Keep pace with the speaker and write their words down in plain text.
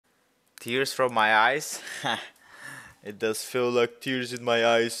Tears from my eyes. It does feel like tears in my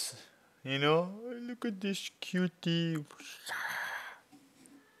eyes. You know? Look at this cutie.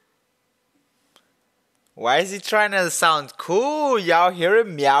 Why is he trying to sound cool? Y'all hear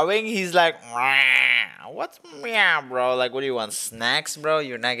him meowing? He's like, what's meow, bro? Like, what do you want? Snacks, bro?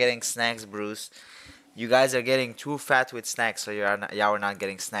 You're not getting snacks, Bruce. You guys are getting too fat with snacks, so y'all are not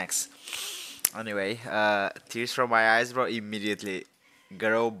getting snacks. Anyway, tears from my eyes, bro. Immediately.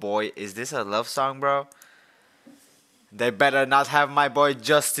 Girl, boy, is this a love song, bro? They better not have my boy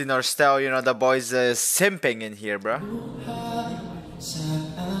Justin or Stel, you know, the boys simping in here, bro.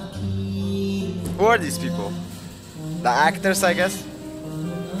 Who are these people? The actors, I guess?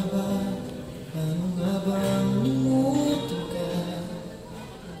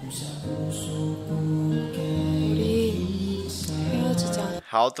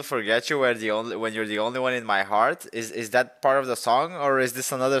 How to forget you when you're the only one in my heart? Is that part of the song, or is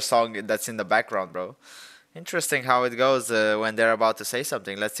this another song that's in the background, bro? Interesting how it goes when they're about to say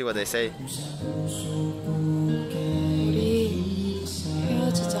something. Let's see what they say.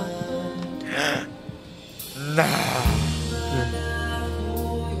 Nah.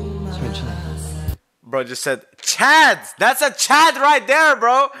 Bro just said Chad. That's a Chad right there,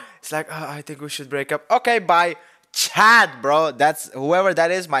 bro. It's like, oh, I think we should break up. Okay, bye. Chad, bro. That's whoever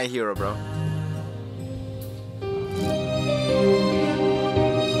that is, my hero, bro.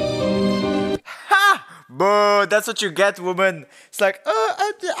 Ha! Boo, that's what you get, woman. It's like,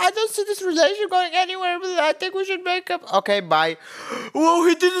 I don't see this relationship going anywhere, but I think we should break up. Okay, bye. Whoa,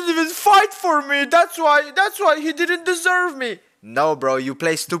 he didn't even fight for me. That's why he didn't deserve me. No, bro, you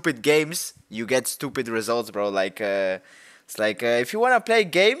play stupid games, you get stupid results, bro. Like, it's like, if you want to play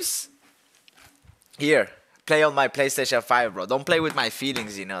games, here, play on my PlayStation 5, bro. Don't play with my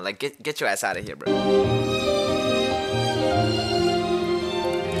feelings, you know. Like, get your ass out of here, bro.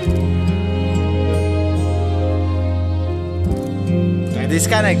 And these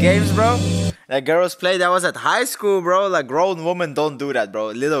kind of games, bro, that girls play, that was at high school, bro. Like, grown women don't do that,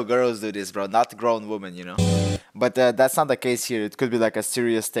 bro. Little girls do this, bro. Not grown women, you know. But that's not the case here. It could be like a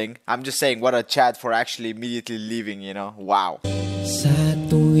serious thing. I'm just saying, what a chat for actually immediately leaving, you know. Wow. Sa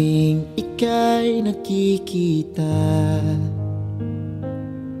tuwing ika'y nakikita,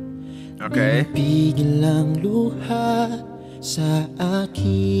 okay. Pigil ang luha sa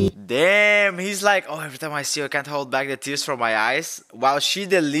akin. Damn, he's like, oh, every time I see you, I can't hold back the tears from my eyes. While she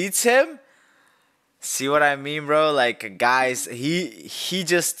deletes him. See what I mean, bro? Like, guys, he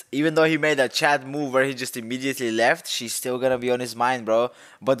just, even though he made a chat move where he just immediately left, she's still gonna be on his mind, bro.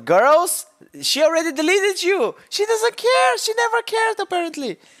 But girls, she already deleted you. She doesn't care. She never cared,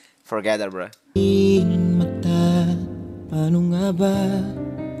 apparently. Forget her, bro.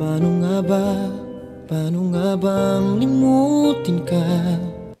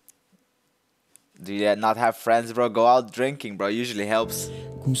 Do you not have friends, bro? Go out drinking, bro. Usually helps.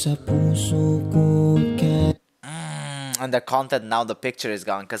 And the content, now the picture is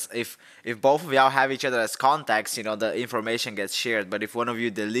gone. Because if both of y'all have each other as contacts, you know, the information gets shared. But if one of you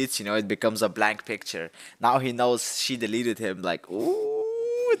deletes, you know, it becomes a blank picture. Now he knows she deleted him. Like, ooh,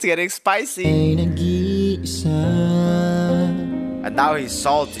 it's getting spicy. And now he's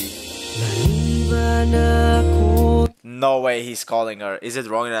salty. No way he's calling her. Is it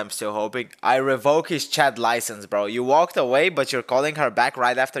wrong that I'm still hoping? I revoke his chat license, bro. You walked away, but you're calling her back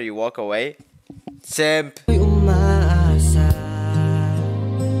right after you walk away? Simp.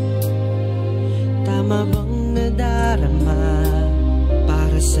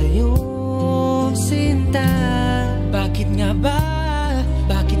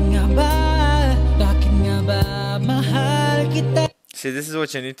 See, this is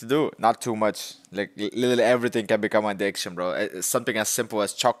what you need to do. Not too much. Like, literally everything can become addiction, bro. Something as simple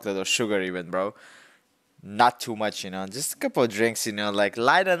as chocolate or sugar even, bro. Not too much, you know. Just a couple of drinks, you know. Like,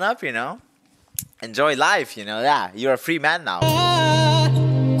 lighten up, you know. Enjoy life, you know. Yeah, you're a free man now.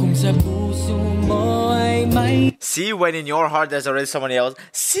 See, when in your heart there's already somebody else.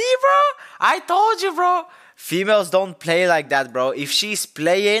 See, bro? I told you, bro. Females don't play like that, bro. If she's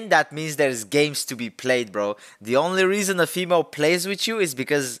playing, that means there's games to be played, bro. The only reason a female plays with you is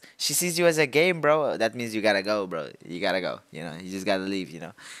because she sees you as a game, bro. That means you gotta go, bro. You gotta go, you know. You just gotta leave, you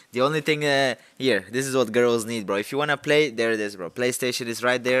know. The only thing here, this is what girls need, bro. If you wanna play, there it is, bro. PlayStation is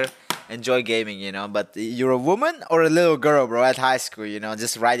right there. Enjoy gaming, you know. But you're a woman or a little girl, bro, at high school, you know,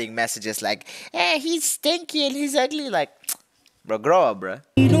 just writing messages like, hey, he's stinky and he's ugly. Like, bro, grow up, bro.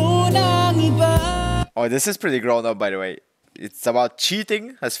 Oh, this is pretty grown up, by the way. It's about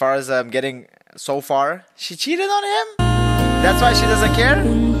cheating, as far as I'm getting so far. She cheated on him? That's why she doesn't care?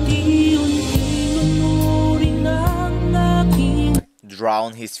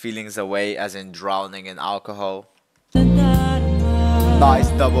 drown his feelings away, as in drowning in alcohol. Nice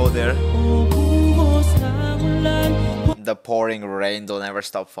double there. The pouring rain, don't ever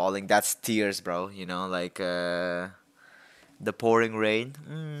stop falling. That's tears, bro. You know, like the pouring rain.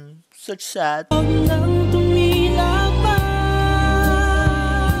 Such sad.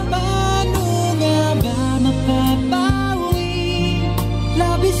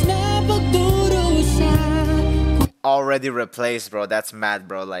 Already replaced, bro. That's mad,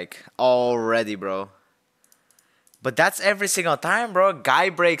 bro. Like, already, bro. But that's every single time, bro. Guy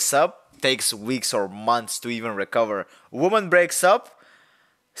breaks up, takes weeks or months to even recover. Woman breaks up,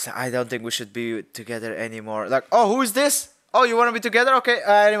 so I don't think we should be together anymore. Like, oh, who is this? Oh, you want to be together? Okay,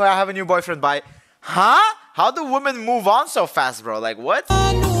 anyway, I have a new boyfriend, bye. Huh? How do women move on so fast, bro? Like, what?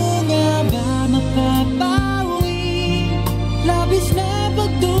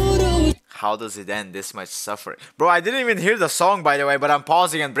 How does it end? This much suffering. Bro, I didn't even hear the song, by the way, but I'm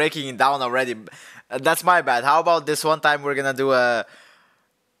pausing and breaking it down already. That's my bad. How about this one time we're gonna do a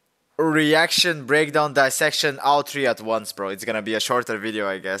reaction, breakdown, dissection, all three at once, bro. It's gonna be a shorter video,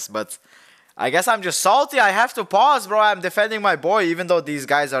 I guess. But I guess I'm just salty. I have to pause, bro. I'm defending my boy, even though these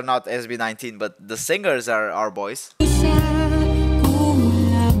guys are not SB19, but the singers are our boys.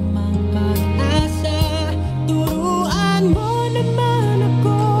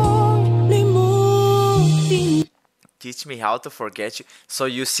 Teach me how to forget you. So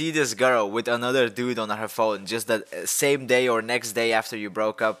you see this girl with another dude on her phone just the same day or next day after you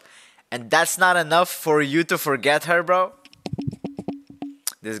broke up, and that's not enough for you to forget her, bro?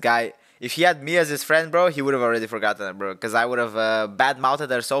 This guy, if he had me as his friend, bro, he would have already forgotten her, bro. Because I would have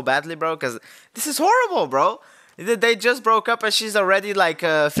bad-mouthed her so badly, bro. Because this is horrible, bro. They just broke up and she's already like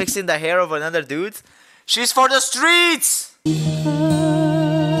fixing the hair of another dude. She's for the streets!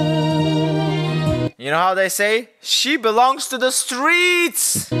 You know how they say? She belongs to the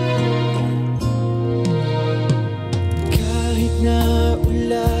streets!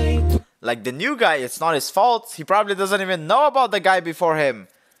 Like the new guy, it's not his fault. He probably doesn't even know about the guy before him.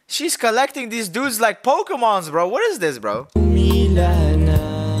 She's collecting these dudes like Pokemons, bro. What is this, bro?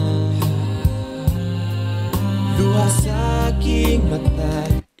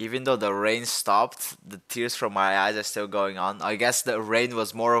 Even though the rain stopped, the tears from my eyes are still going on. I guess the rain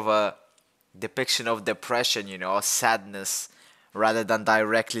was more of a depiction of depression, you know, sadness, rather than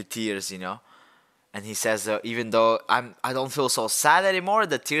directly tears, you know. And he says, even though I don't feel so sad anymore,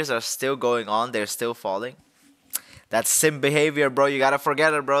 the tears are still going on, they're still falling. That's sim behavior, bro. You gotta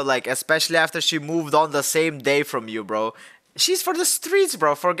forget her, bro. Like, especially after she moved on the same day from you, bro. She's for the streets,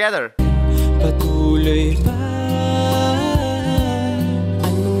 bro. Forget her.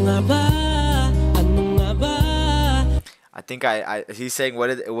 I think he's saying,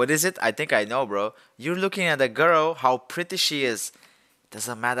 what is it? I think I know, bro. You're looking at a girl, how pretty she is.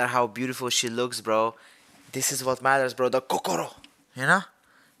 Doesn't matter how beautiful she looks, bro. This is what matters, bro. The kokoro, you know?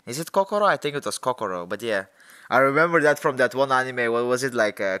 Is it kokoro? I think it was kokoro, but yeah. I remember that from that one anime. What was it,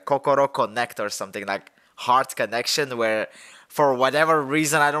 like Kokoro Connect or something, like heart connection, where for whatever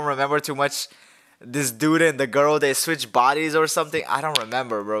reason, I don't remember too much, this dude and the girl, they switch bodies or something. I don't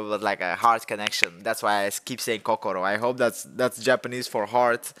remember, bro, but like a heart connection. That's why I keep saying kokoro. I hope that's Japanese for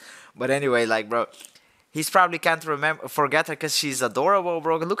heart. But anyway, like, bro, he's probably can't forget her because she's adorable,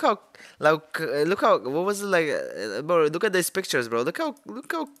 bro. Look how, like, look how, what was it like, bro? Look at these pictures, bro. Look how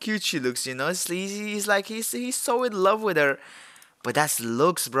cute she looks. You know, he's like he's so in love with her. But that's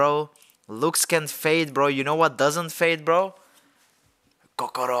looks, bro. Looks can fade, bro. You know what doesn't fade, bro?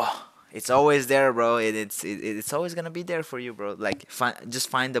 Kokoro. It's always there, bro. It's always gonna be there for you, bro. Like, just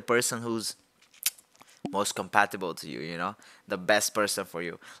find the person who's most compatible to you, you know? The best person for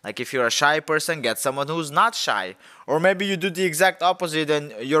you. Like, if you're a shy person, get someone who's not shy. Or maybe you do the exact opposite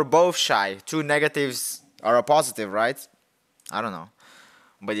and you're both shy. Two negatives are a positive, right? I don't know.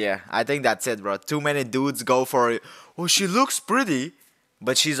 But yeah, I think that's it, bro. Too many dudes go for, oh, she looks pretty,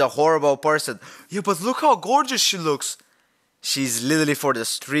 but she's a horrible person. Yeah, but look how gorgeous she looks. She's literally for the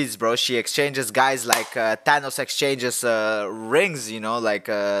streets, bro. She exchanges guys like Thanos exchanges rings, you know, like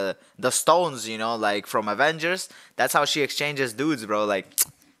the stones, you know, like from Avengers. That's how she exchanges dudes, bro. Like,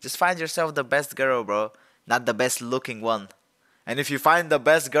 just find yourself the best girl, bro. Not the best looking one. And if you find the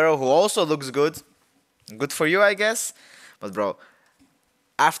best girl who also looks good, good for you, I guess. But, bro,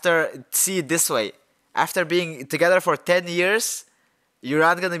 see it this way. After being together for 10 years... you're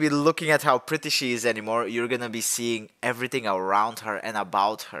not gonna be looking at how pretty she is anymore. You're gonna be seeing everything around her and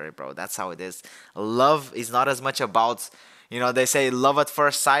about her, bro. That's how it is. Love is not as much about, you know, they say love at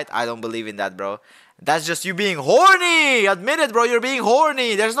first sight. I don't believe in that, bro. That's just you being horny. Admit it, bro. You're being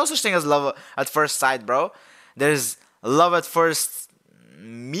horny. There's no such thing as love at first sight, bro. There's love at first,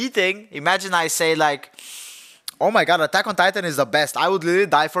 meeting, imagine I say like, oh my god, Attack on Titan is the best. I would literally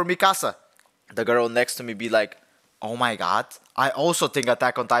die for Mikasa. The girl next to me be like, oh my god, I also think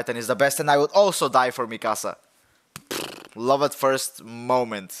Attack on Titan is the best and I would also die for Mikasa. Love at first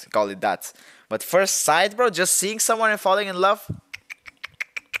moment, call it that. But first sight, bro, just seeing someone and falling in love,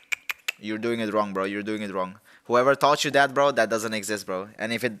 you're doing it wrong, bro. You're doing it wrong. Whoever taught you that, bro, that doesn't exist, bro.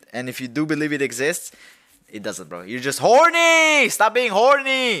 And if you do believe it exists, it doesn't, bro. You're just horny. Stop being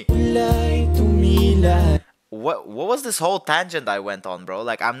horny. What was this whole tangent I went on, bro?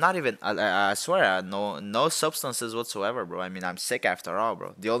 Like, I'm not even, I swear, no substances whatsoever, bro. I mean, I'm sick after all,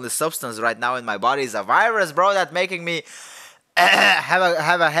 bro. The only substance right now in my body is a virus, bro, that's making me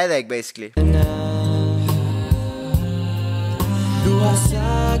have a headache, basically.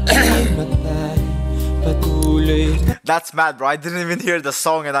 That's mad, bro. I didn't even hear the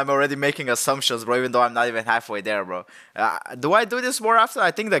song and I'm already making assumptions, bro, even though I'm not even halfway there, bro. Do I do this more often?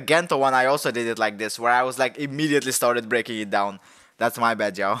 I think the Gento one, I also did it like this, where I was like immediately started breaking it down. That's my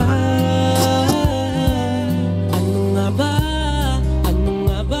bad, yo.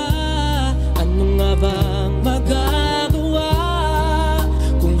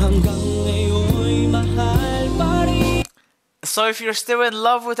 So if you're still in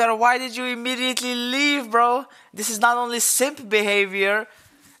love with her, why did you immediately leave, bro? This is not only simp behavior,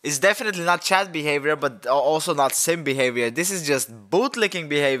 it's definitely not chat behavior, but also not simp behavior. This is just bootlicking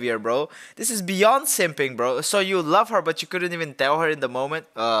behavior, bro. This is beyond simping, bro. So you love her, but you couldn't even tell her in the moment?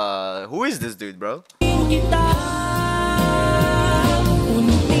 Who is this dude, bro?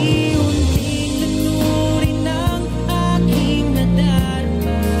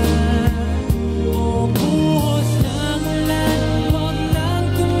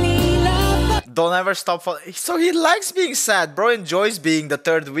 Don't ever stop falling. So he likes being sad, bro. Enjoys being the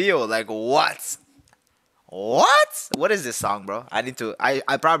third wheel. Like, what? What? What is this song, bro?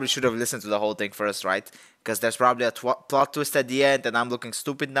 I probably should have listened to the whole thing first, right? Because there's probably a plot twist at the end and I'm looking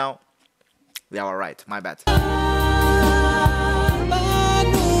stupid now. Yeah, alright. My bad.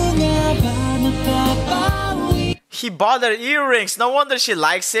 He bought her earrings. No wonder she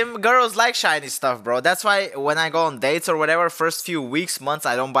likes him. Girls like shiny stuff, bro. That's why when I go on dates or whatever, first few weeks, months,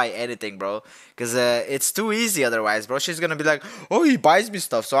 I don't buy anything, bro. Because it's too easy otherwise, bro. She's gonna be like, oh, he buys me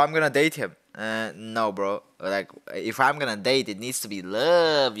stuff, so I'm gonna date him. No, bro. Like, if I'm gonna date, it needs to be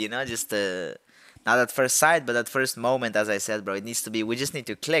love, you know? Just, not at first sight, but at first moment, as I said, bro. It needs to be, we just need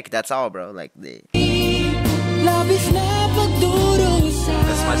to click. That's all, bro. Like, that's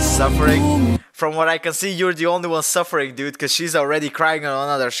much suffering. From what I can see, you're the only one suffering, dude, because she's already crying on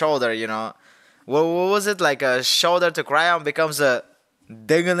another shoulder, you know. What was it? Like a shoulder to cry on becomes a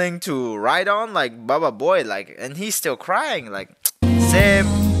dingling to ride on? Like, Baba boy, like, and he's still crying, like, same.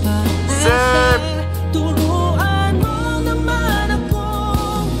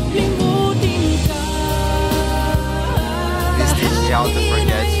 This teaches me how to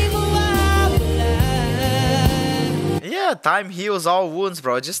forget you. Yeah, time heals all wounds,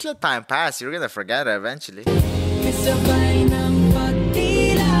 bro. Just let time pass. You're gonna forget it eventually. I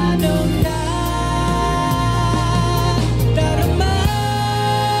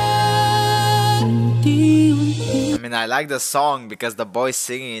mean, I like the song because the boys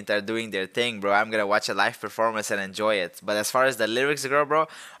singing it are doing their thing, bro. I'm gonna watch a live performance and enjoy it. But as far as the lyrics go, bro,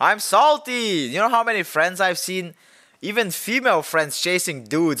 I'm salty. You know how many friends I've seen, even female friends, chasing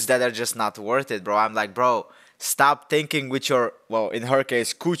dudes that are just not worth it, bro. I'm like, bro, stop thinking with your, well, in her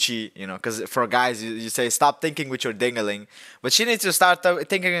case, coochie, you know, because for guys, you say stop thinking with your dingling. But she needs to start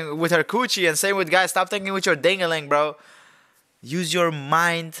thinking with her coochie, and same with guys, stop thinking with your dingling, bro. Use your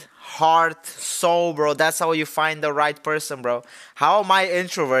mind, heart, soul, bro. That's how you find the right person, bro. How am I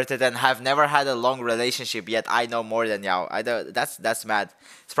introverted and have never had a long relationship yet I know more than y'all? That's mad.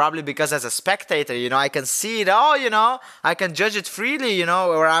 It's probably because as a spectator, you know, I can see it all, you know. I can judge it freely, you know,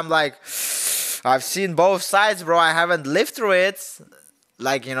 where I'm like, I've seen both sides, bro. I haven't lived through it.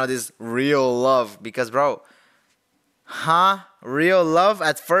 Like, you know, this real love. Because, bro, real love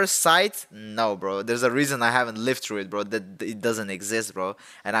at first sight? No, bro. There's a reason I haven't lived through it, bro. That it doesn't exist, bro.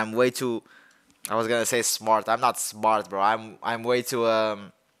 And I'm way too, I was gonna say smart. I'm not smart, bro. I'm way too,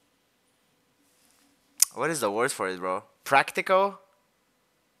 what is the word for it, bro? Practical?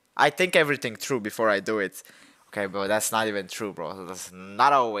 I think everything through before I do it. Okay, bro, that's not even true, bro. That's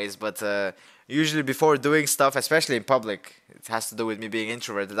not always, but usually before doing stuff, especially in public, it has to do with me being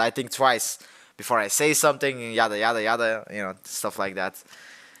introverted. I think twice before I say something, yada yada yada, you know, stuff like that.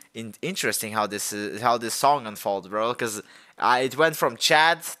 Interesting how this song unfolds, bro. Because it went from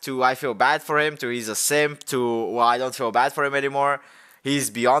Chad to I feel bad for him to he's a simp to well, I don't feel bad for him anymore. He's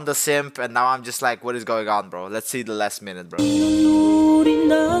beyond the simp, and now I'm just like, what is going on, bro? Let's see the last minute, bro.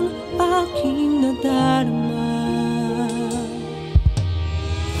 rin ang aking nadarama.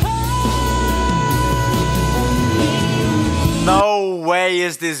 No way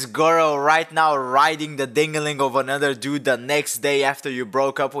is this girl right now riding the dingaling of another dude the next day after you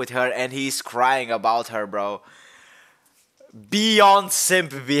broke up with her and he's crying about her, bro. Beyond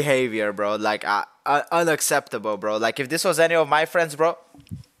simp behavior, bro. Like, unacceptable, bro. Like, if this was any of my friends, bro.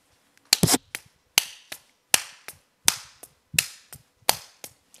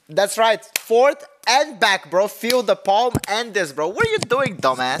 That's right. Forth and back, bro. Feel the palm and this, bro. What are you doing,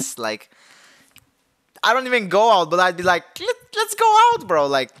 dumbass? Like, I don't even go out, but I'd be like, let's go out, bro.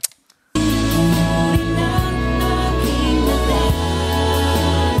 Like,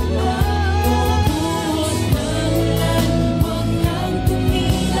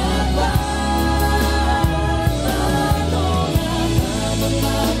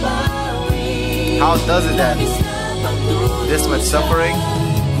 how does it end? This much suffering?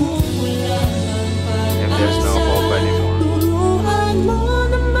 If there's no hope anymore.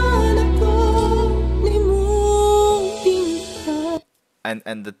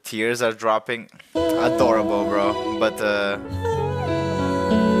 And the tears are dropping. Adorable, bro. But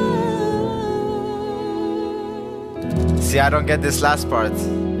see, I don't get this last part.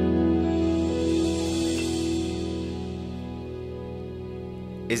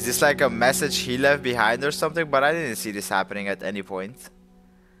 Is this like a message he left behind or something? But I didn't see this happening at any point.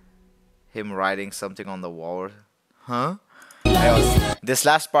 Him writing something on the wall. Huh? This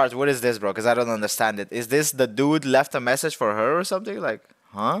last part, what is this, bro? Because I don't understand it. Is this the dude left a message for her or something? Like,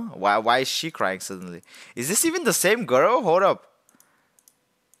 huh? Why is she crying suddenly? Is this even the same girl? Hold up.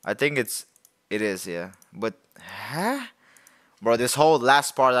 I think it is, yeah. But, huh? Bro, this whole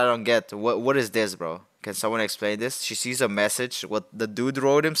last part I don't get. What is this, bro? Can someone explain this? She sees a message. What the dude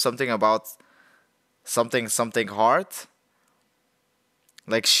wrote him? Something about something heart.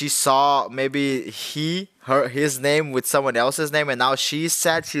 Like she saw maybe his name with someone else's name, and now she's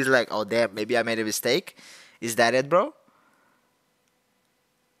sad. She's like, oh damn, maybe I made a mistake. Is that it, bro?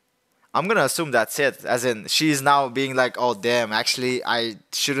 I'm gonna assume that's it. As in, she's now being like, oh damn, actually I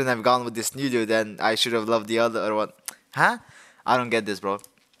shouldn't have gone with this new dude, and I should have loved the other one. Huh? I don't get this, bro.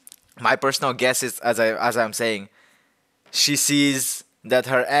 My personal guess is, as I'm saying, she sees that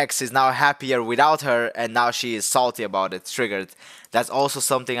her ex is now happier without her, and now she is salty about it, triggered. That's also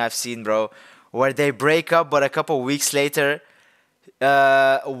something I've seen, bro, where they break up, but a couple weeks later,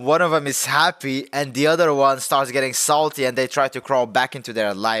 one of them is happy, and the other one starts getting salty, and they try to crawl back into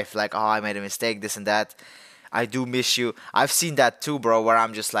their life, like, oh, I made a mistake, this and that. I do miss you. I've seen that too, bro, where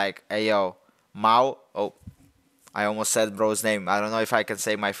I'm just like, hey, yo, Mao. Oh, I almost said bro's name. I don't know if I can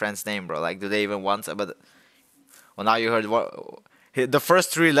say my friend's name, bro. Like, do they even want it? But, well, now you heard what... The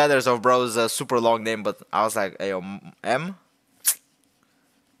first 3 letters of bro's super long name, but I was like, hey, M?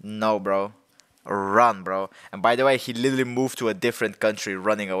 No, bro. Run, bro. And by the way, he literally moved to a different country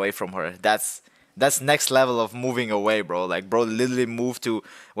running away from her. That's next level of moving away, bro. Like, bro literally moved to...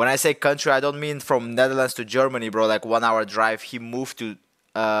 When I say country, I don't mean from Netherlands to Germany, bro. Like, 1 hour drive. He moved to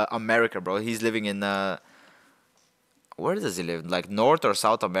America, bro. He's living in... where does he live? Like, North or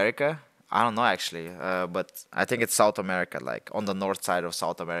South America? I don't know actually, but I think it's South America, like on the north side of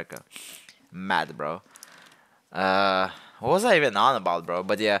South America. Mad, bro. What was I even on about, bro?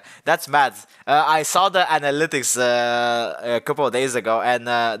 But yeah, that's mad. I saw the analytics a couple of days ago, and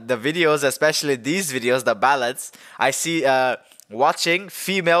the videos, especially these videos, the ballads, I see watching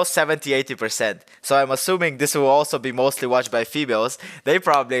females 70-80%. So I'm assuming this will also be mostly watched by females. They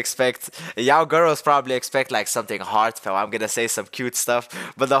probably expect, y'all girls probably expect like something heartfelt. I'm gonna say some cute stuff,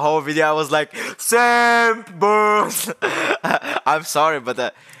 but the whole video I was like, simp boos. I'm sorry,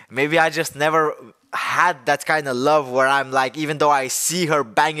 but maybe I just never had that kind of love where I'm like, even though I see her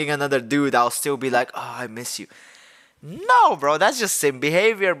banging another dude, I'll still be like, oh, I miss you. No, bro, that's just simp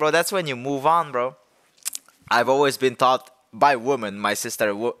behavior, bro. That's when you move on, bro. I've always been taught by women, my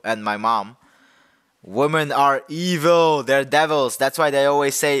sister and my mom, women are evil, they're devils. That's why they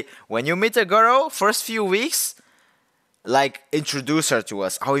always say, when you meet a girl, first few weeks, like, introduce her to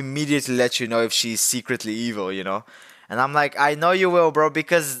us. I'll immediately let you know if she's secretly evil, you know? And I'm like, I know you will, bro,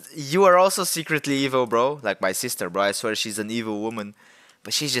 because you are also secretly evil, bro. Like my sister, bro, I swear she's an evil woman,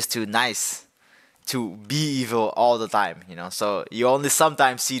 but she's just too nice to be evil all the time, you know. So you only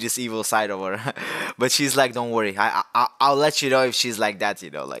sometimes see this evil side of her. But she's like, don't worry, I'll let you know if she's like that,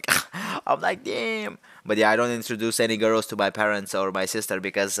 you know. Like, I'm like, damn. But yeah, I don't introduce any girls to my parents or my sister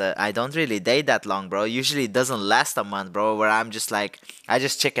because I don't really date that long, bro. Usually it doesn't last a month, bro, where I'm just like, I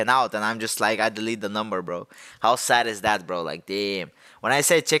just chicken out and I'm just like, I delete the number, bro. How sad is that, bro? Like, damn. When I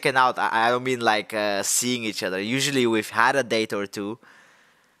say chicken out, I don't mean like seeing each other. Usually we've had a date or two.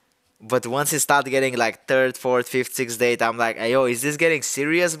 But once it start getting like third, fourth, fifth, sixth date, I'm like, yo, is this getting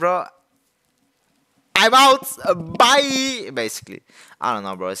serious, bro? I'm out. Bye. Basically, I don't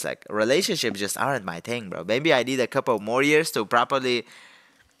know, bro. It's like relationships just aren't my thing, bro. Maybe I need a couple more years to properly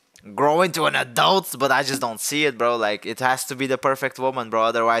grow into an adult, but I just don't see it, bro. Like, it has to be the perfect woman, bro.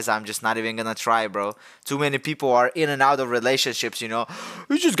 Otherwise, I'm just not even gonna try, bro. Too many people are in and out of relationships, you know.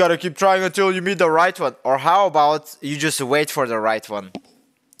 You just gotta keep trying until you meet the right one. Or how about you just wait for the right one?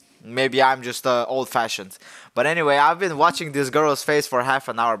 Maybe I'm just old-fashioned. But anyway, I've been watching this girl's face for half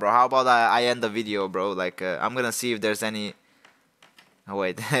an hour, bro. How about I end the video, bro? Like, I'm gonna see if there's any... Oh,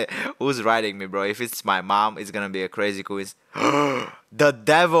 wait. Who's writing me, bro? If it's my mom, it's gonna be a crazy quiz. The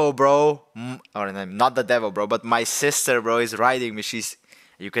devil, bro. Or not the devil, bro. But my sister, bro, is writing me. She's...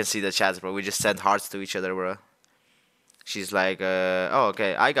 You can see the chats, bro. We just sent hearts to each other, bro. She's like, oh,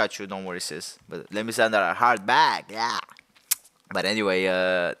 okay. I got you. Don't worry, sis. But let me send her a heart back. Yeah. But anyway,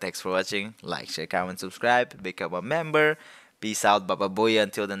 thanks for watching. Like, share, comment, subscribe, become a member. Peace out, baba boy,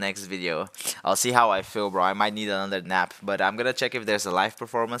 until the next video. I'll see how I feel, bro. I might need another nap, but I'm gonna check if there's a live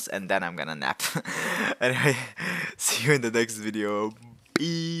performance and then I'm gonna nap. Anyway, see you in the next video.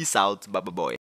 Peace out, baba boy.